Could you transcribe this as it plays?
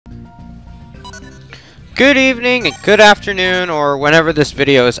Good evening, and good afternoon, or whenever this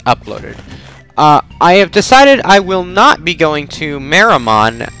video is uploaded. I have decided I will not be going to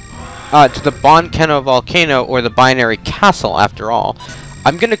Marimon, to the Bonkeno Volcano or the Binary Castle after all.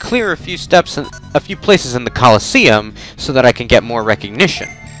 I'm going to clear a few steps in a few places in the Colosseum so that I can get more recognition.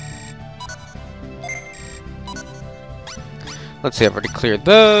 Let's see, I've already cleared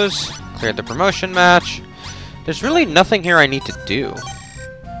those, cleared the promotion match. There's really nothing here I need to do.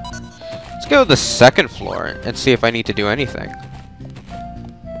 Let's go to the second floor and see if I need to do anything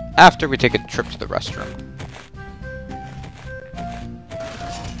after we take a trip to the restroom.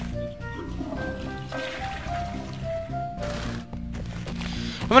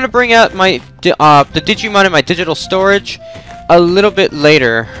 I'm going to bring out my the Digimon in my digital storage a little bit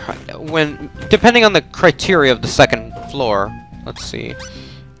later, depending on the criteria of the second floor. Let's see.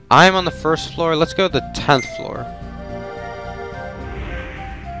 I'm on the first floor. Let's go to the 10th floor.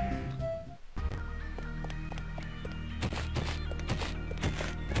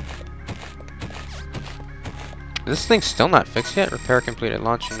 This thing's still not fixed yet. Repair completed.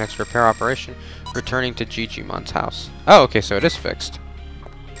 Launching next repair operation. Returning to Digimon's house. Oh, okay, so it is fixed.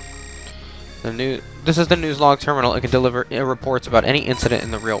 This is the news log terminal. It can deliver reports about any incident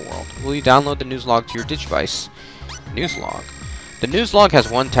in the real world. Will you download the news log to your Digivice? News log. The news log has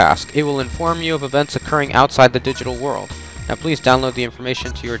one task. It will inform you of events occurring outside the digital world. Now please download the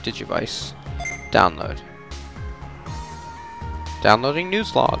information to your Digivice. Download. Downloading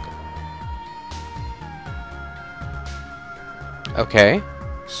news log. Okay.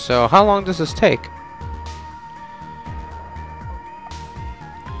 So how long does this take?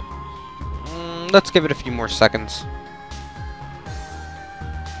 Let's give it a few more seconds.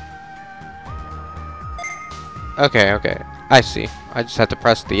 Okay. I see. I just had to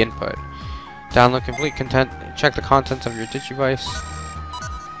press the input. Download complete content. Check the contents of your Digivice.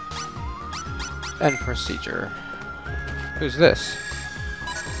 End procedure. Who's this?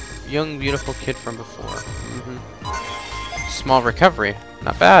 Young, beautiful kid from before. Small recovery.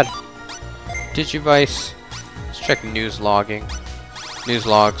 Not bad. Digivice. Let's check news logging. News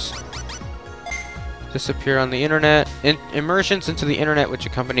logs. Disappear on the internet. Immersions into the internet, which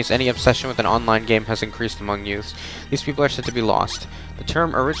accompanies any obsession with an online game, has increased among youths. These people are said to be lost. The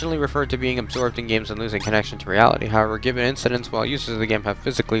term originally referred to being absorbed in games and losing connection to reality. However, given incidents while users of the game have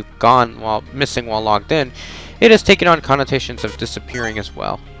physically gone while missing while logged in, it has taken on connotations of disappearing as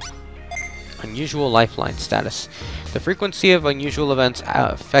well. Unusual lifeline status. The frequency of unusual events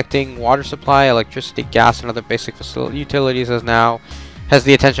affecting water supply, electricity, gas, and other basic utilities has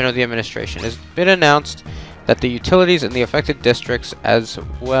the attention of the administration. It has been announced that the utilities in the affected districts, as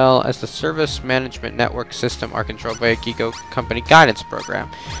well as the service management network system, are controlled by a Gigo company guidance program.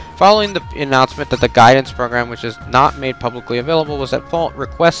 Following the announcement that the guidance program, which is not made publicly available, was at fault,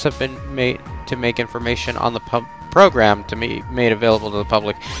 requests have been made to make information on the program to be made available to the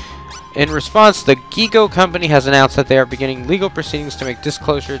public. In response, the Gigo company has announced that they are beginning legal proceedings to make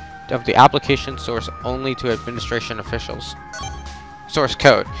disclosure of the application source only to administration officials. Source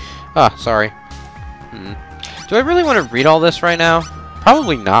code. Sorry. Do I really want to read all this right now?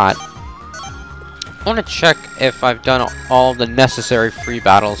 Probably not. I want to check if I've done all the necessary free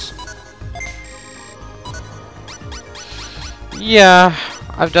battles. Yeah,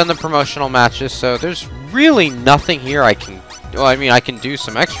 I've done the promotional matches, so there's really nothing here I can... Well, I mean, I can do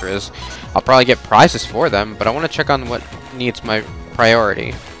some extras. I'll probably get prizes for them, but I want to check on what needs my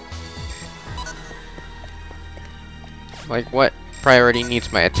priority. Like, what priority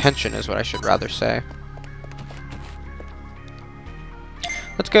needs my attention is what I should rather say.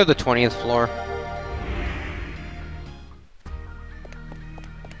 Let's go to the 20th floor.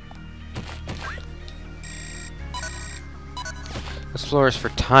 This floor is for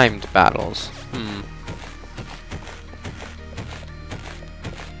timed battles.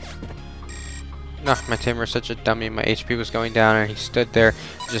 My tamer is such a dummy. My HP was going down and he stood there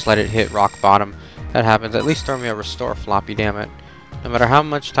and just let it hit rock bottom. That happens. At least throw me a restore floppy, damn it. No matter how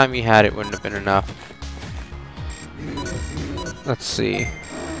much time he had, it wouldn't have been enough. Let's see.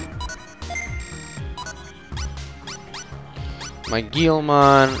 My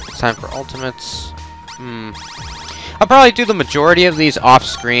Guilmon. It's time for ultimates. I'll probably do the majority of these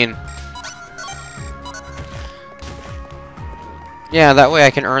off-screen. Yeah, that way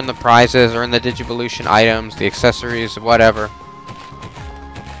I can earn the prizes, earn the Digivolution items, the accessories, whatever.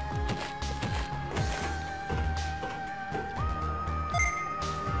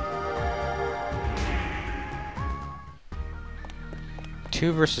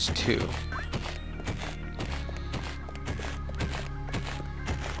 Two versus two.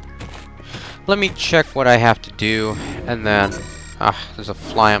 Let me check what I have to do, and then... there's a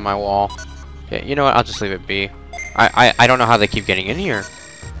fly on my wall. Yeah, you know what? I'll just leave it be. I don't know how they keep getting in here.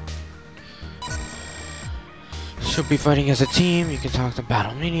 She'll be fighting as a team. You can talk to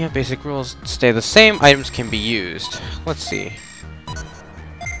Battle Mania. Basic rules stay the same. Items can be used. Let's see.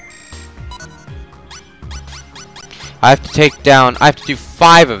 I have to do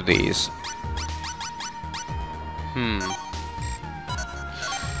 5 of these.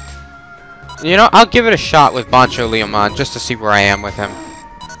 You know, I'll give it a shot with Bancho Leomon just to see where I am with him.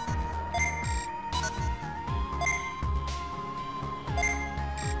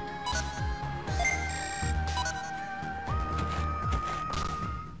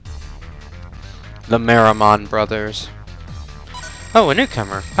 The Meramon brothers. Oh, a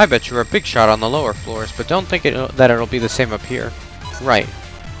newcomer. I bet you're a big shot on the lower floors, but don't think that it'll be the same up here. Right.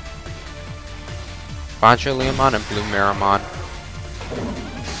 Bancho Leomon and Blue Meramon.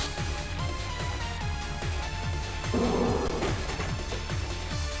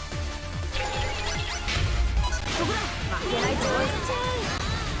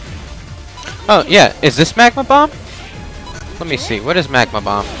 Oh, yeah. Is this Magma Bomb? Let me see. What is Magma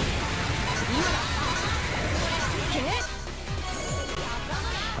Bomb?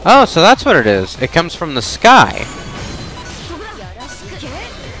 Oh, so that's what it is. It comes from the sky.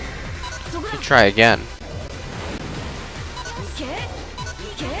 Let me try again.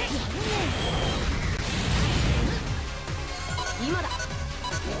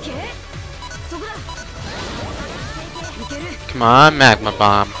 Come on, Magma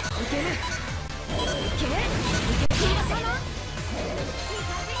Bomb.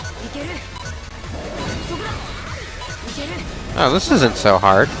 Oh, this isn't so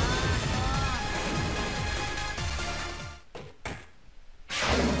hard.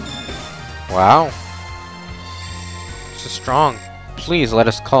 Wow. This is strong. Please let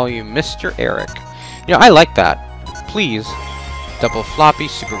us call you Mr. Eric. You know, I like that. Please. Double floppy,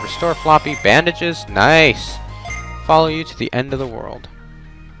 super restore floppy, bandages. Nice. Follow you to the end of the world.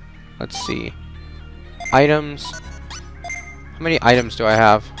 Let's see. Items. How many items do I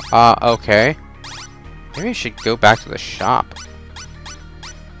have? Okay. Maybe I should go back to the shop.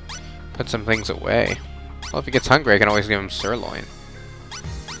 Put some things away. Well, if he gets hungry, I can always give him sirloin.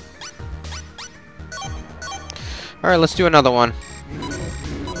 Alright, let's do another one.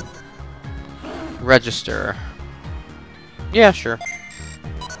 Register. Yeah, sure.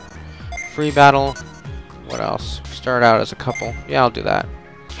 Free battle. What else? Start out as a couple. Yeah, I'll do that.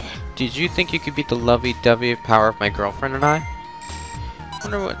 Did you think you could beat the lovey-dovey power of my girlfriend and I? I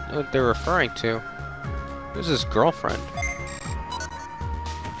wonder what they're referring to. Who's his girlfriend?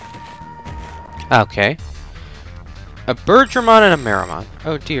 Okay. A Birdramon and a Meramon.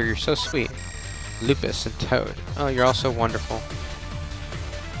 Oh dear, you're so sweet. Lupus and Toad. Oh, you're all so wonderful.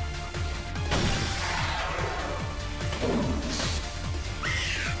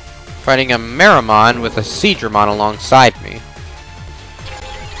 Fighting a Meramon with a Seadramon alongside me.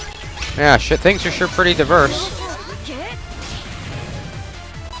 Yeah, shit, things are sure pretty diverse.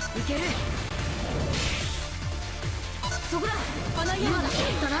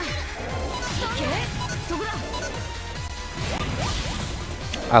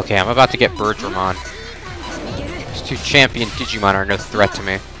 Okay, I'm about to get Birdramon. These 2 champion Digimon are no threat to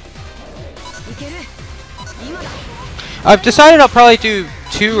me. I've decided I'll probably do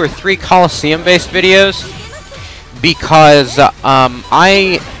 2 or 3 Coliseum-based videos because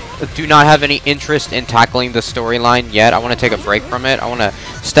I do not have any interest in tackling the storyline yet. I want to take a break from it. I want to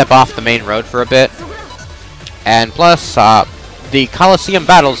step off the main road for a bit. And plus, the Coliseum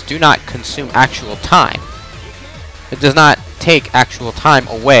battles do not consume actual time. It does not take actual time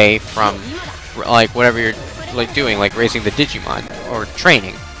away from like whatever you're like doing, like raising the Digimon or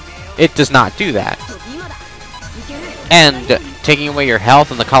training. It does not do that. And taking away your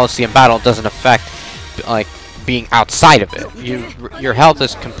health in the Coliseum battle doesn't affect like being outside of it. Your health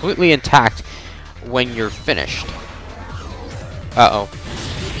is completely intact when you're finished. Uh-oh.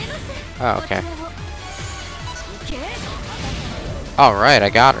 Oh, okay. Alright, I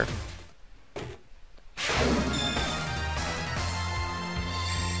got her.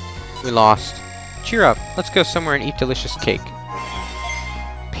 We lost. Cheer up. Let's go somewhere and eat delicious cake.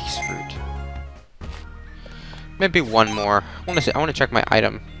 Peace fruit. Maybe one more. I want to check my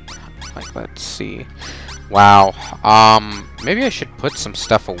item. Like, let's see. Wow. Maybe I should put some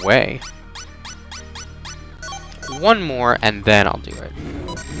stuff away. One more, and then I'll do it.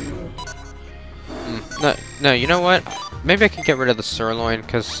 No, you know what? Maybe I can get rid of the sirloin,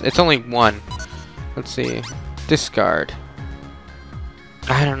 because it's only 1. Let's see. Discard.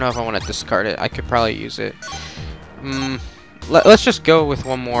 I don't know if I want to discard it. I could probably use it. Let's just go with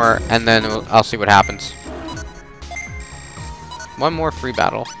 1 more, and then I'll see what happens. 1 more free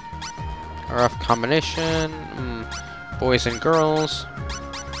battle. A rough combination. Boys and girls.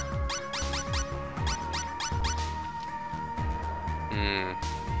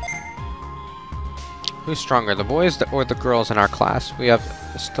 Who's stronger, the boys or the girls in our class? We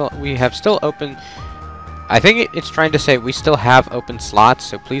have still open. I think it's trying to say we still have open slots,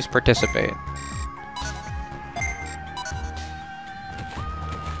 so please participate.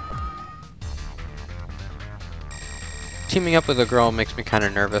 Teaming up with a girl makes me kind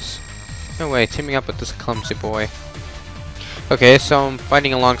of nervous. No way, teaming up with this clumsy boy. Okay, so I'm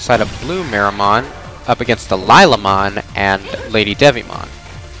fighting alongside a blue Meramon up against a Lilamon and Lady Devimon.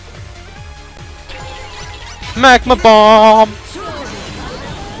 Magma Bomb!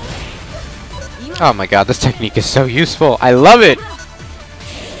 Oh my god, this technique is so useful. I love it!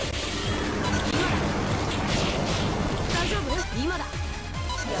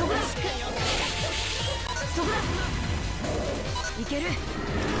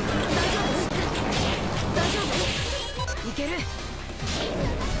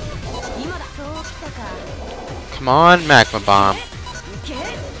 Come on, Magma Bomb.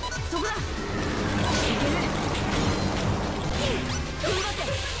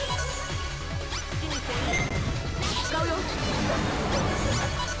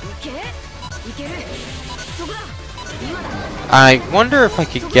 I wonder if I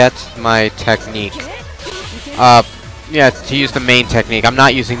could get my technique. Yeah, to use the main technique. I'm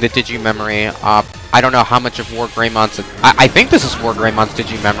not using the Digi-Memory. I don't know how much of War Greymon's... I think this is War Greymon's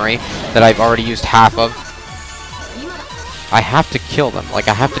Digi-Memory that I've already used half of. I have to kill them. Like,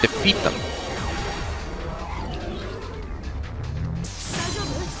 I have to defeat them.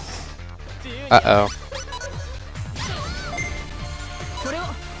 Uh-oh.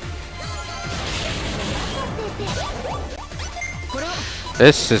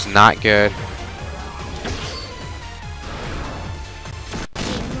 This is not good.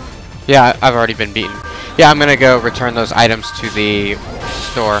 Yeah, I've already been beaten. Yeah, I'm gonna go return those items to the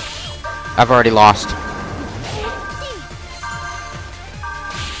store. I've already lost.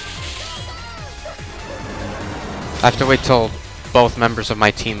 I have to wait till both members of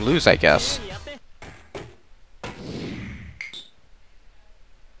my team lose, I guess.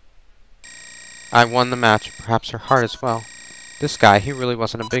 I won the match, perhaps her heart as well. This guy, he really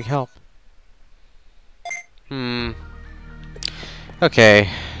wasn't a big help. Okay,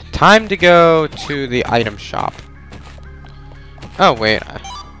 time to go to the item shop. Oh wait,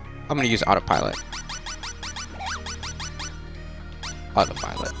 I'm gonna use autopilot.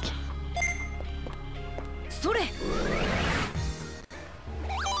 Autopilot.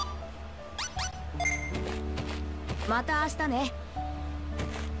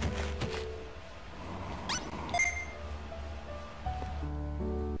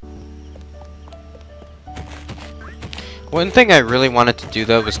 One thing I really wanted to do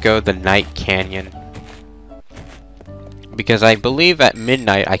though was go the Night Canyon. Because I believe at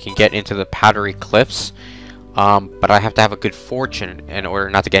midnight I can get into the Powdery Cliffs. But I have to have a good fortune in order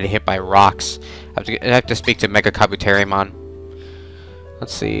not to get hit by rocks. I have to speak to Mega Kabuterimon.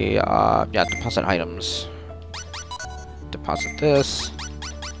 Let's see, yeah, deposit items. Deposit this.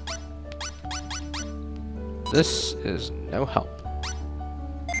 This is no help.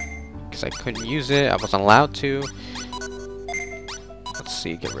 Because I couldn't use it, I wasn't allowed to. Let's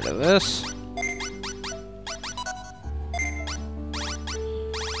see, get rid of this.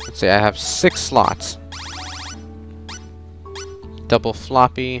 Let's see, I have 6 slots. Double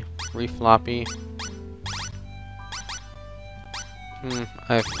floppy, refloppy.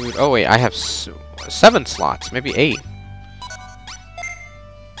 I have food. Oh wait, I have 7 slots, maybe 8.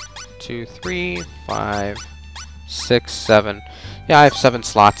 2, 3, 5, 6, 7. Yeah, I have 7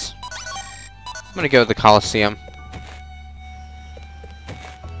 slots. I'm gonna go to the Coliseum.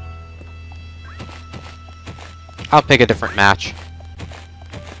 I'll pick a different match.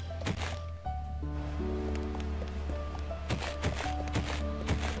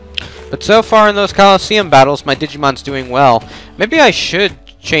 But so far in those Coliseum battles, my Digimon's doing well. Maybe I should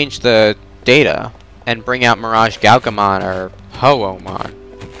change the data and bring out Mirage Gaugamon or Ho-Omon.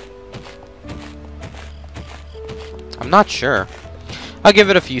 I'm not sure. I'll give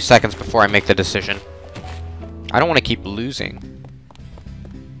it a few seconds before I make the decision. I don't want to keep losing.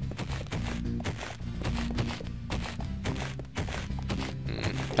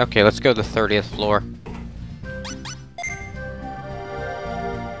 Okay, let's go to the 30th floor.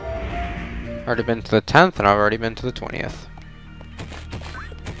 Already been to the 10th, and I've already been to the 20th.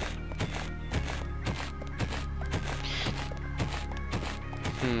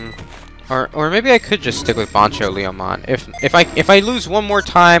 Or maybe I could just stick with Bancho Leomon. If I lose one more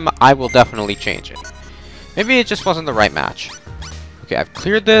time, I will definitely change it. Maybe it just wasn't the right match. Okay, I've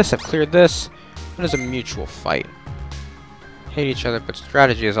cleared this, I've cleared this. What is a mutual fight? Hate each other, but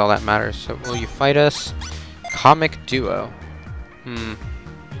strategy is all that matters. So will you fight us? Comic duo.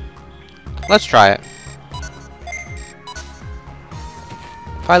 Let's try it.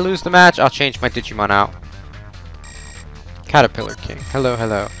 If I lose the match, I'll change my Digimon out. Caterpillar King. Hello,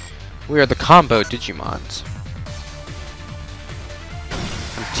 hello. We are the combo Digimons.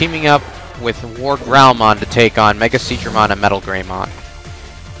 I'm teaming up with War Growlmon to take on Mega Seadramon and Metal Greymon.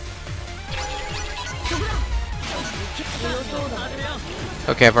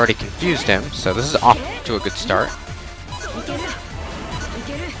 Okay, I've already confused him, so this is off to a good start.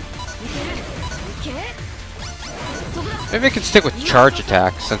 Maybe I can stick with charge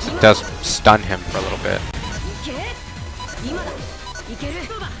attack since it does stun him for a little bit.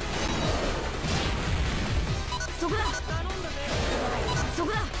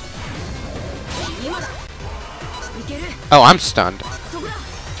 Oh, I'm stunned.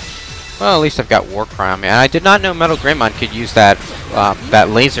 Well, at least I've got War Cry on me. And I did not know Metal Greymon could use that that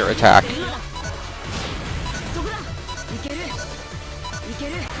laser attack.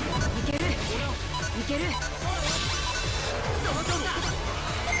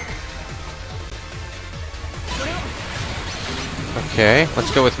 Okay,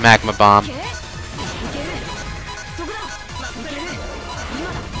 let's go with Magma Bomb.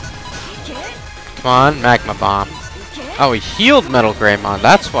 Come on, Magma Bomb. Oh, he healed Metal Greymon,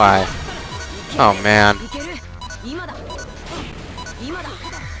 that's why. Oh, man.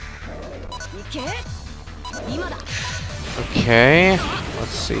 Okay,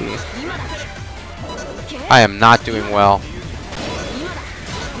 let's see. I am not doing well.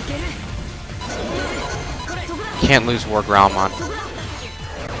 Can't lose War Growlmon.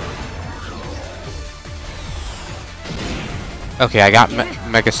 Okay, I got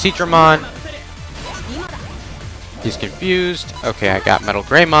Mega Seadramon. He's confused. Okay, I got Metal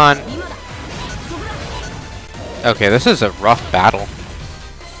Greymon. Okay, this is a rough battle.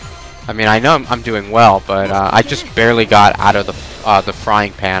 I mean, I know I'm doing well, but I just barely got out of the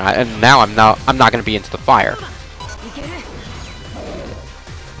frying pan, and now I'm not going to be into the fire.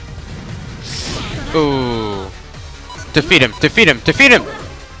 Ooh! Defeat him! Defeat him! Defeat him!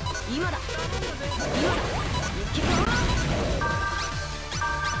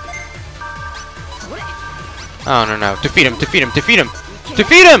 Oh, no, no. Defeat him, defeat him, defeat him!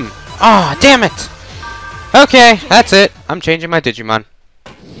 Defeat him! Ah, damn it! Okay, that's it. I'm changing my Digimon.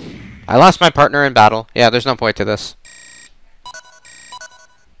 I lost my partner in battle. Yeah, there's no point to this.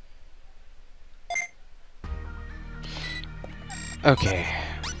 Okay.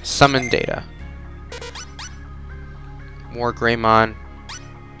 Summon data. More Greymon.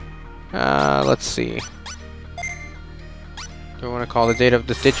 Let's see. Do I want to call the data of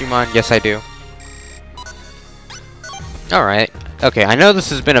this Digimon? Yes, I do. Alright. Okay, I know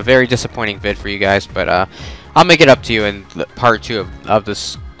this has been a very disappointing vid for you guys, but I'll make it up to you in part 2 of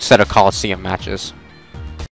this set of Coliseum matches.